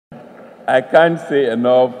I can't say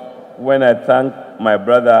enough when I thank my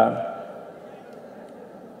brother,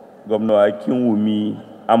 Governor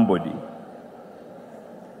Akinwumi Ambody.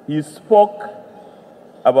 He spoke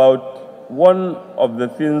about one of the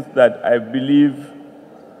things that I believe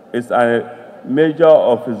is a measure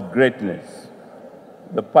of his greatness,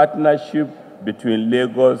 the partnership between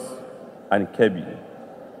Lagos and Kebbi.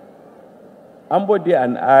 Ambody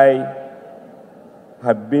and I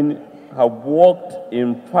have worked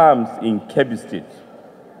in farms in Kebbi State.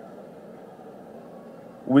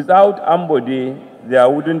 Without Ambody, there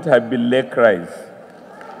wouldn't have been lake rice.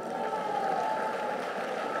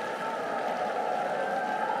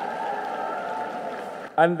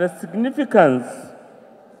 And the significance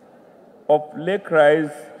of lake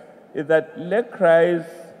rice is that lake rice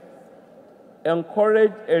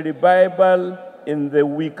encouraged a revival in the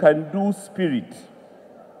we can do spirit.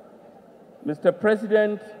 Mr.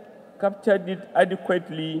 President captured it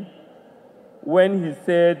adequately when he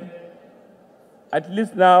said, at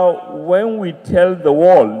least now when we tell the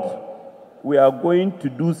world we are going to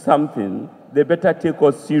do something, they better take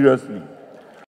us seriously.